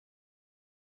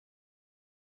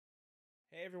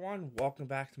Hey everyone, welcome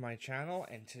back to my channel,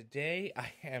 and today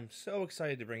I am so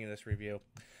excited to bring you this review.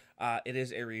 It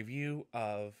is a review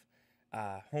of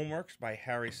HomeWorx by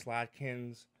Harry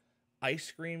Slatkin's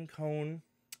Ice Cream Cone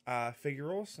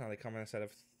Figurals. Now they come in a set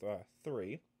of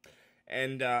three,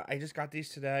 and I just got these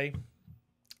today.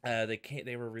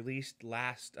 They were released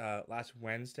last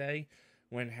Wednesday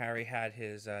when Harry had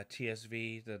his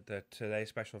TSV, the today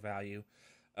special value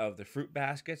of the fruit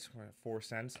baskets, 4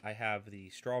 cents. I have the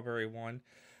strawberry one.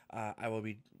 I will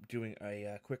be doing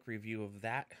a quick review of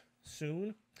that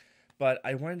soon. But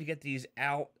I wanted to get these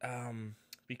out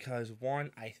because,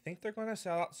 one, I think they're going to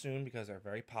sell out soon because they're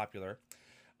very popular.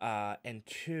 And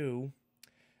two,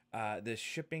 the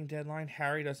shipping deadline,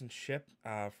 Harry doesn't ship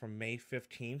from May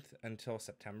 15th until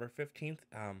September 15th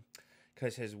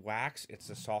because his wax, it's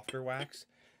a softer wax.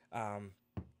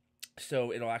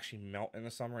 So it'll actually melt in the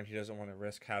summer, and he doesn't want to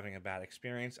risk having a bad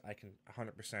experience. I can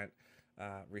 100%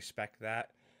 respect that.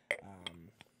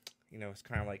 It's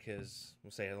kind of like his,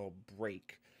 we'll say, a little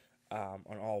break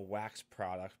on all wax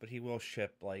products, but he will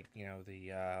ship, like,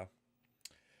 the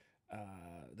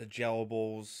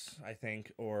gelables, I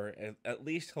think, or at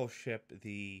least he'll ship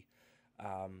the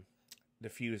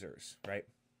diffusers, right?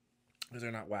 Because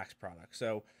they're not wax products.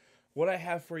 So what I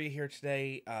have for you here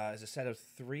today is a set of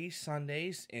 3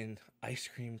 sundaes in ice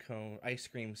cream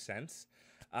scents.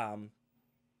 And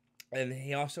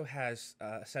he also has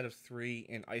a set of 3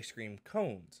 in ice cream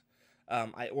cones.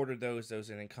 I ordered those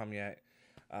didn't come yet.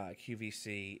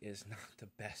 QVC is not the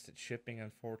best at shipping,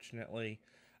 unfortunately.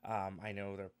 I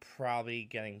know they're probably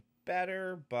getting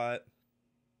better, but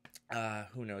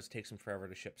who knows? It takes them forever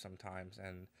to ship sometimes,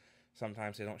 and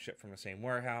sometimes they don't ship from the same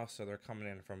warehouse, so they're coming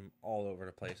in from all over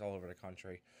the place, all over the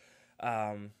country.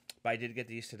 But I did get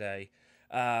these today.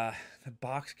 The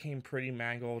box came pretty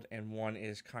mangled, and one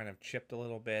is kind of chipped a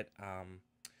little bit.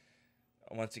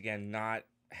 Once again, not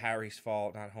Harry's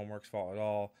fault, not HomeWorx fault at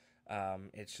all.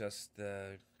 It's just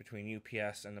between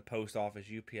UPS and the post office.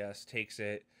 UPS takes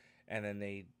it, and then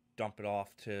they dump it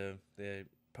off to the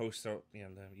post, the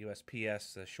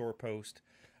USPS, the shore post.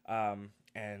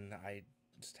 And I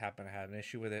just happen to have an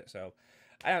issue with it, so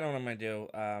I don't know what I'm gonna do.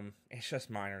 It's just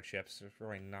minor chips. There's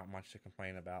really not much to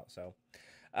complain about. So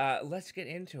let's get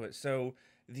into it. So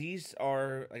these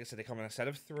are, like I said, they come in a set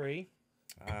of 3.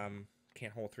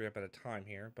 Can't hold 3 up at a time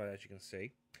here, but as you can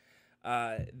see,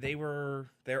 they're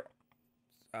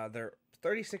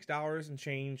 $36 and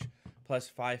change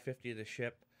plus $5.50 to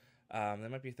ship. They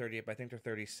might be 38, but I think they're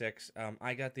 36.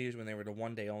 I got these when they were the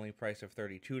 1-day only price of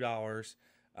 $32.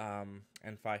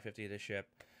 And $5.50 to ship.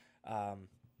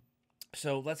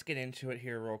 So let's get into it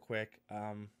here real quick.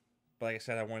 But like I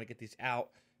said, I want to get these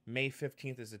out. May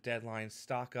 15th is the deadline.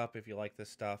 Stock up if you like this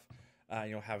stuff.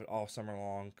 You'll have it all summer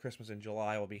long. Christmas in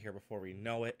July will be here before we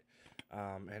know it.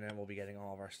 And then we'll be getting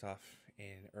all of our stuff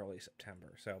in early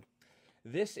September. So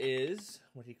this is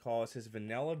what he calls his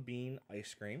vanilla bean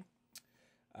ice cream.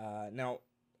 Now,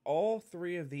 all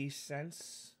 3 of these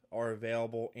scents are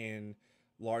available in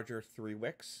larger 3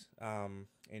 wicks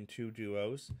in 2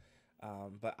 duos,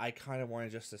 but I kind of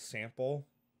wanted just to sample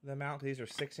them out. These are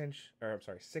 6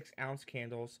 ounce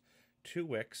candles, 2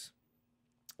 wicks,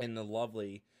 in the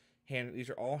lovely these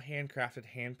are all handcrafted,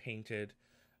 hand painted.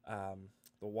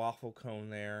 The waffle cone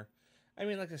there. I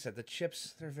mean, like I said, the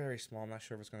chips, they're very small. I'm not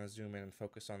sure if it's going to zoom in and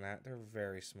focus on that. They're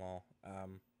very small.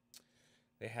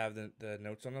 They have the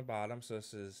notes on the bottom. So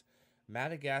this is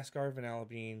Madagascar vanilla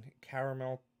bean,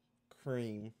 caramel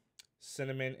cream,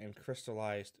 cinnamon, and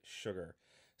crystallized sugar.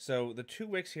 So the 2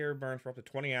 wicks here burn for up to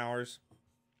 20 hours,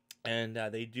 and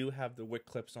they do have the wick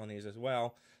clips on these as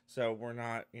well. So we're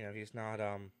not, he's not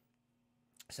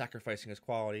sacrificing his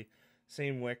quality.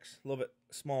 Same wicks, a little bit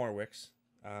smaller wicks,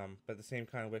 but the same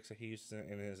kind of wicks that he uses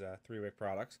in his 3-wick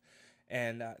products.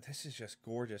 And this is just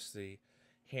gorgeous. The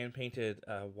hand-painted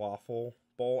waffle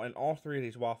bowl, and all 3 of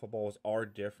these waffle bowls are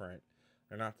different.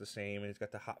 They're not the same, and it's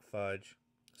got the Hot Fudge.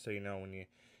 So when you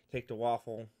take the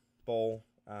waffle bowl,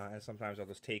 and sometimes I'll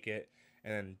just take it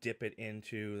and then dip it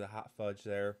into the Hot Fudge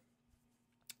there.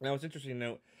 Now, it's interesting to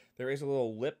note, there is a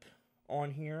little lip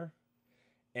on here,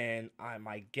 and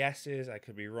my guess is, I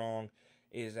could be wrong,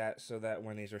 is that so that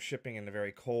when these are shipping and they're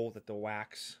very cold, that the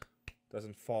wax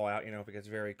doesn't fall out. If it gets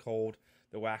very cold,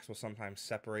 the wax will sometimes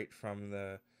separate from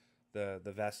the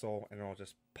vessel, and it'll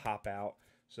just pop out.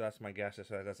 So that's my guess, is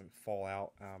so that it doesn't fall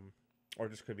out. Or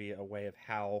just could be a way of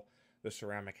how the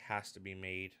ceramic has to be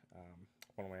made,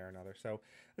 one way or another. So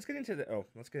let's get into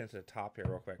the top here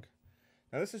real quick.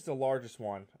 Now this is the largest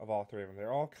one of all 3 of them.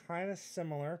 They're all kind of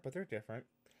similar, but they're different.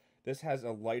 This has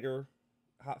a lighter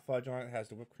Hot Fudge on it. It has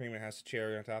the whipped cream. It has the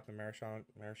cherry on top, the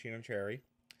maraschino cherry.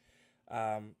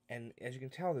 And as you can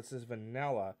tell, this is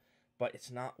vanilla, but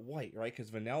it's not white, right? Because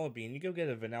vanilla bean, you go get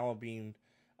a vanilla bean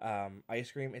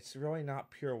ice cream, it's really not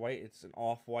pure white. It's an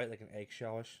off-white, like an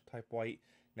eggshellish type white.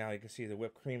 Now you can see the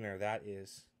whipped cream there.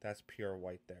 That's pure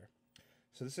white there.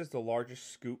 So this is the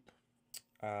largest scoop.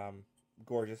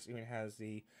 Gorgeous. Even has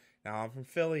the... Now I'm from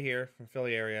Philly here, from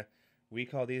Philly area. We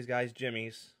call these guys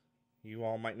Jimmies. You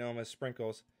all might know them as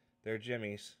Sprinkles. They're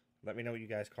Jimmies. Let me know what you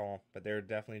guys call them, but they're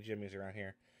definitely Jimmies around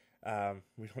here.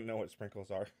 We don't know what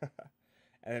Sprinkles are.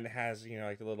 And then it has, you know,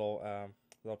 like the little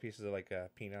pieces of like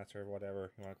peanuts or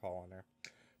whatever you want to call on there.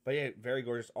 But yeah, very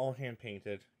gorgeous, all hand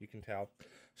painted, you can tell.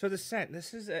 So the scent,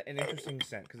 this is an interesting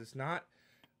scent because it's not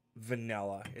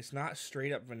vanilla. It's not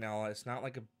straight up vanilla. It's not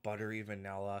like a buttery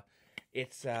vanilla.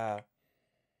 It's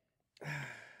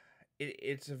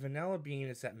it's a vanilla bean.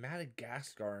 It's that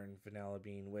Madagascar vanilla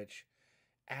bean, which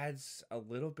adds a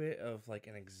little bit of like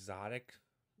an exotic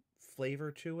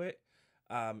flavor to it,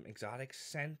 exotic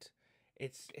scent.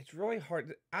 It's really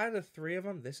hard. Out of the three of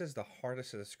them, this is the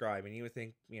hardest to describe. And you would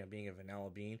think, you know, being a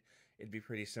vanilla bean, it'd be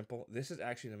pretty simple. This is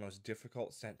actually the most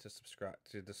difficult scent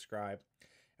to describe,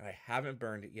 and I haven't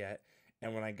burned it yet.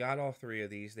 And when I got all three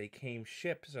of these, they came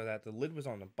shipped so that the lid was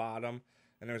on the bottom,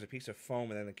 and there was a piece of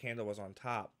foam, and then the candle was on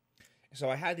top.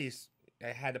 So I had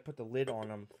to put the lid on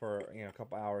them for, you know, a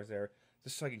couple hours there,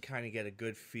 just so I can kind of get a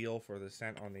good feel for the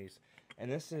scent on these.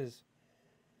 And this is...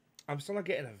 I'm still not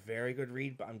getting a very good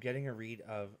read, but I'm getting a read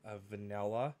of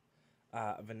vanilla,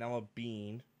 vanilla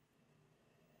bean,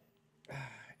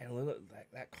 and a little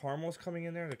that caramel's coming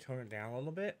in there to tone it down a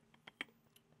little bit.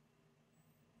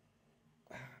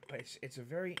 But it's a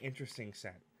very interesting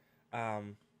scent.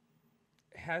 It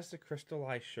has the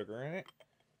crystallized sugar in it.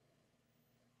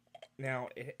 Now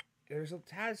there's a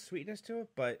tad sweetness to it,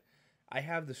 but I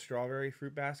have the strawberry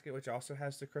fruit basket, which also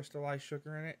has the crystallized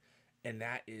sugar in it. And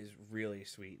that is really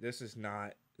sweet. This is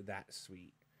not that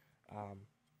sweet.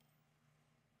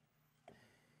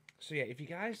 So yeah, if you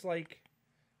guys like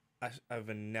a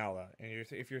vanilla, and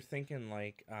if you're thinking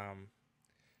like,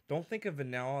 don't think of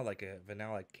vanilla like a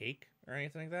vanilla cake or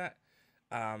anything like that.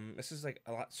 This is like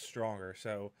a lot stronger.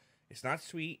 So it's not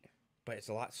sweet, but it's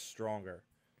a lot stronger.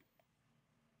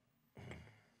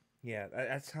 Yeah,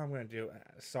 that's how I'm gonna do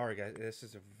it. Sorry guys, this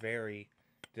is a very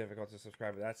difficult to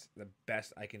subscribe, but that's the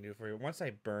best I can do for you. Once I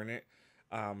burn it,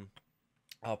 I'll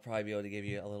probably be able to give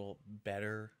you a little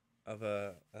better of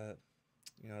a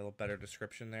little better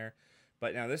description there.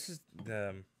 But now this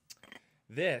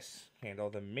candle,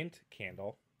 the mint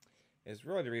candle, is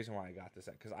really the reason why I got this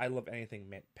set, because I love anything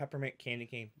mint. Peppermint, candy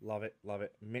cane, love it, love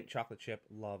it. Mint chocolate chip,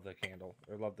 love the candle,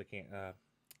 or love the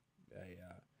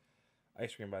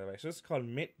ice cream, by the way. So this is called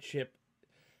mint chip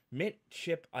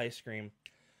ice cream.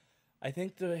 I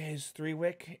think his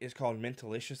 3-wick is called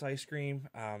Mintalicious Ice Cream,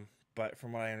 but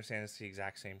from what I understand, it's the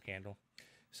exact same candle.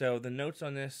 So the notes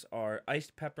on this are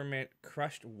iced peppermint,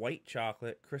 crushed white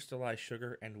chocolate, crystallized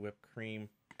sugar, and whipped cream.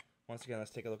 Once again, let's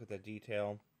take a look at the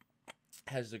detail.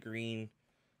 Has the green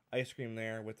ice cream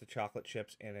there with the chocolate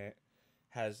chips in it.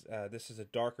 Has this is a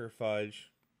darker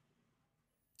fudge.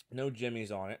 No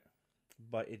jimmies on it,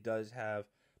 but it does have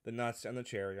the nuts and the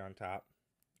cherry on top.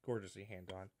 Gorgeously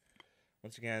hand-on.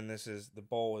 Once again, the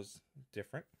bowl is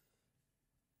different.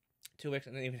 2 wicks,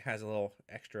 and it even has a little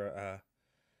extra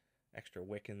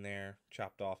wick in there,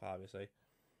 chopped off, obviously.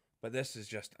 But this is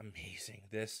just amazing.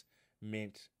 This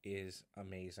mint is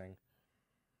amazing.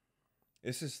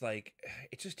 This is like,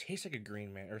 it just tastes like a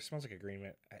green mint, or it smells like a green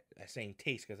mint. I'm saying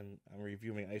taste because I'm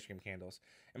reviewing ice cream candles.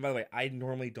 And by the way, I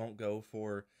normally don't go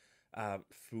for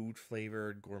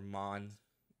food-flavored,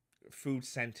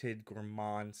 food-scented,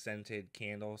 gourmand-scented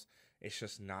candles. It's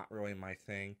just not really my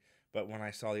thing. But when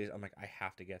I saw these, I'm like, I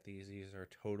have to get these. These are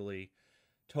totally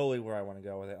where I want to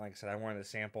go with it. Like I said, I wanted to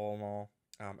sample them all.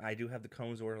 I do have the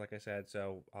cones ordered, like I said,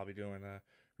 so I'll be doing a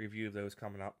review of those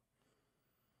coming up.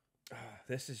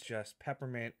 This is just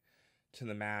peppermint to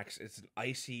the max. It's an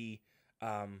icy,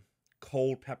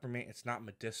 cold peppermint. It's not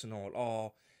medicinal at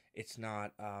all. It's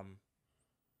not going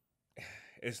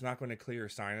to clear your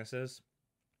sinuses.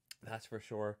 That's for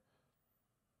sure.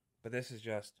 But this is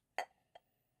just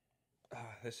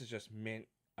mint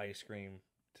ice cream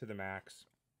to the max.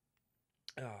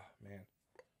 Oh man.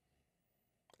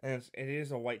 And it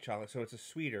is a white chocolate, so it's a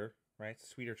sweeter, right? It's a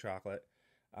sweeter chocolate.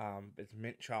 It's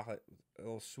mint chocolate, a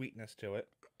little sweetness to it.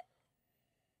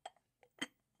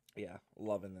 Yeah,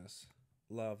 loving this.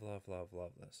 Love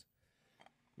this.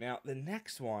 Now, the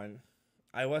next one,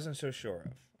 I wasn't so sure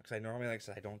of. Because I normally, like I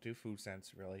said, I don't do food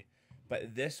scents, really.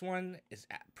 But this one is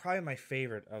probably my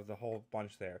favorite of the whole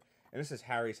bunch there. And this is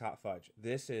Harry's Hot Fudge.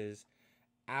 This is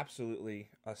absolutely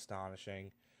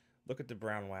astonishing. Look at the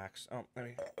brown wax. Oh, I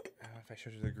don't know if I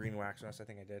showed you the green wax. I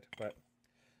think I did. But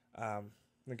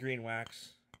the green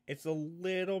wax, it's a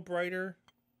little brighter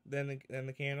than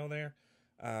the candle there.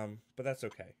 But that's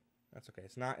okay. That's okay.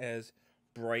 It's not as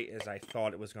bright as I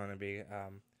thought it was going to be.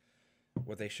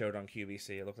 What they showed on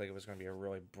QVC, it looked like it was going to be a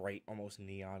really bright, almost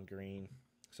neon green.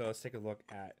 So let's take a look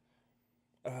at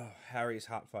Harry's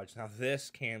Hot Fudge. Now this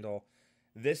candle,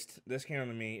 this candle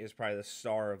to me is probably the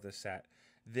star of the set.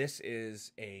 This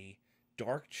is a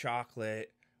dark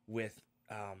chocolate with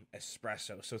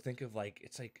espresso. So think of like,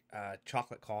 it's like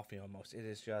chocolate coffee almost. It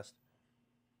is just,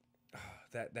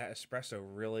 that espresso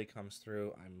really comes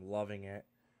through. I'm loving it.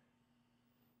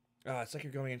 It's like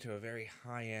you're going into a very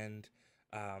high-end,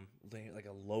 like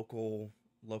a local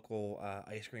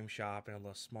ice cream shop in a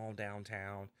little small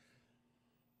downtown.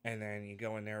 And then you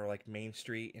go in there like Main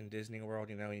Street in Disney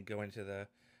World, you go into the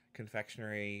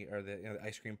confectionery or the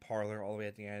ice cream parlor all the way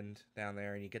at the end down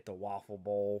there, and you get the waffle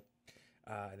bowl,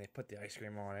 and they put the ice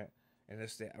cream on it, and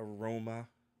this the aroma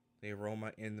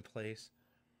in the place.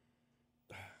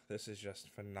 This is just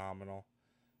phenomenal.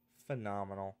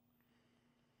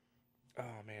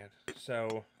 Oh man,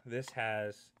 so this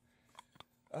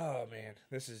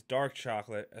is dark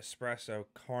chocolate, espresso,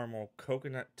 caramel,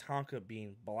 coconut, tonka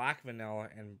bean, black vanilla,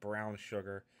 and brown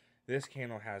sugar. This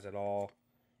candle has it all.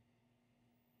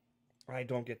 I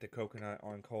don't get the coconut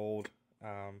on cold.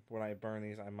 When I burn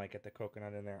these, I might get the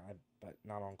coconut in there, but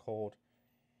not on cold.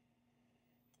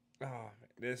 Oh,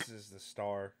 this is the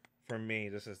star. For me,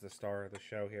 this is the star of the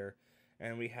show here.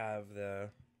 And we have the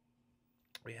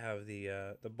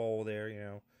bowl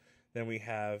there, Then we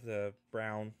have the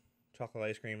brown chocolate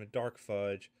ice cream, the dark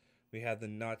fudge. We have the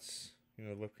nuts,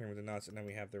 the whipped cream with the nuts, and then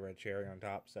we have the red cherry on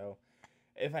top. So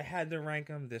if I had to rank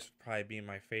them, this would probably be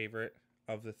my favorite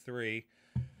of the three,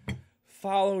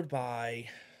 followed by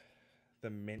the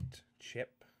mint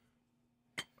chip,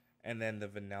 and then the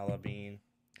vanilla bean.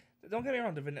 Don't get me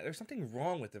wrong, there's something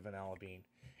wrong with the vanilla bean.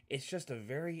 It's just a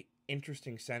very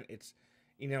interesting scent. It's,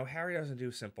 Harry doesn't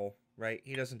do simple, right?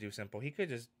 He doesn't do simple.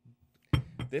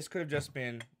 This could have just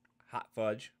been hot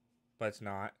fudge, but it's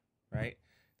not, right?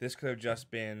 This could have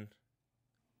just been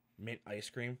mint ice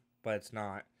cream, but it's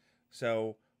not.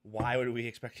 So why would we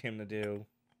expect him to do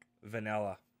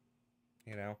vanilla?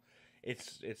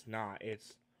 It's not.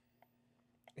 It's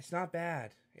not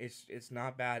bad. It's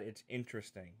not bad. It's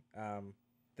interesting.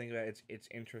 Think about it. It's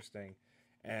interesting,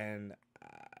 and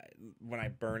when I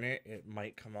burn it, it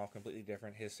might come off completely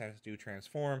different. His scents do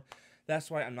transform. That's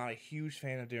why I'm not a huge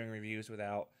fan of doing reviews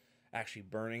without actually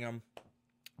burning them.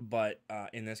 But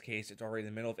in this case, it's already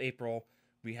the middle of April.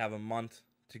 We have a month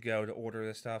to go to order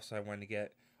this stuff, so I wanted to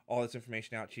get all this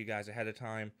information out to you guys ahead of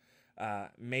time.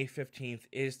 May 15th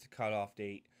is the cutoff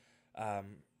date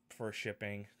for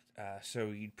shipping, so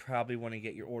you'd probably want to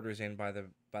get your orders in by the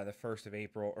 1st of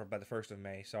April, or by the 1st of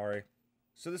May, sorry.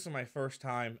 So this is my first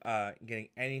time getting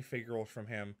any figurals from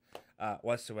him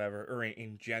whatsoever, or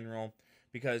in general,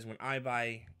 because when I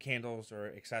buy candles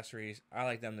or accessories, I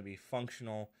like them to be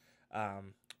functional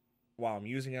while I'm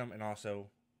using them, and also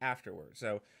afterwards.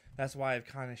 So that's why I've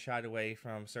kind of shied away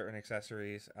from certain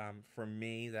accessories for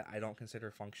me that I don't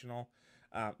consider functional.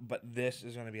 But this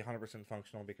is going to be 100%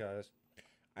 functional because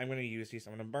I'm going to use these.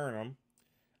 I'm going to burn them.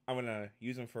 I'm going to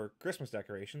use them for Christmas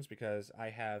decorations because I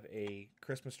have a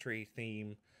Christmas tree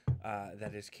theme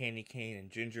that is candy cane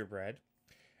and gingerbread.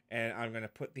 And I'm going to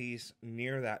put these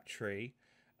near that tree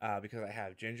because I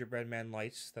have gingerbread man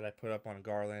lights that I put up on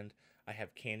garland. I have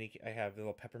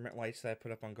little peppermint lights that I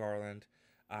put up on garland.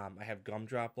 I have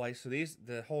gumdrop lights. So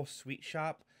the whole sweet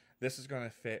shop, this is going to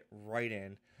fit right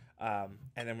in. And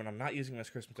then when I'm not using them as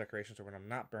Christmas decorations, or when I'm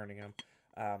not burning them,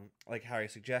 like Harry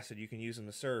suggested, you can use them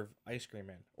to serve ice cream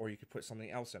in, or you could put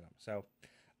something else in them. So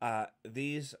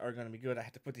these are going to be good. I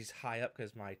have to put these high up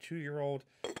because my 2-year-old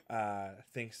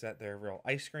thinks that they're real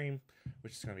ice cream,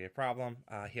 which is going to be a problem.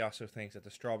 He also thinks that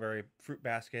the strawberry fruit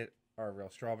basket are real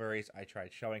strawberries. I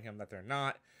tried showing him that they're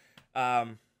not.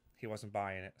 He wasn't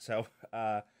buying it. So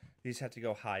these had to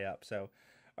go high up. So,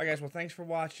 all right, guys. Well, thanks for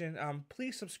watching.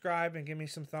 Please subscribe and give me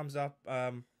some thumbs up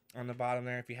on the bottom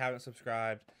there if you haven't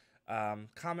subscribed.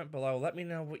 Comment below. Let me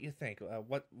know what you think.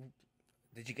 What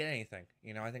did you get anything?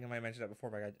 I think I might have mentioned that before,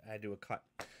 but I had to do a cut.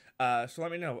 So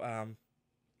let me know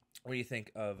what you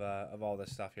think of all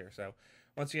this stuff here. So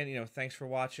once again, thanks for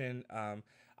watching.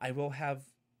 I will have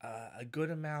a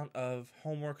good amount of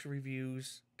HomeWorx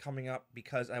reviews coming up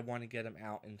because I want to get them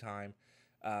out in time,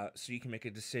 so you can make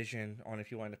a decision on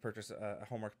if you want to purchase a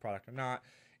HomeWorx product or not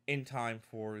in time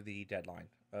for the deadline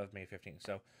of May 15th.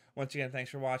 So once again, thanks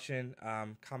for watching.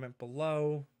 Comment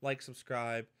below, like,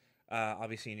 subscribe. I'll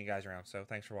be seeing you guys around. So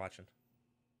thanks for watching.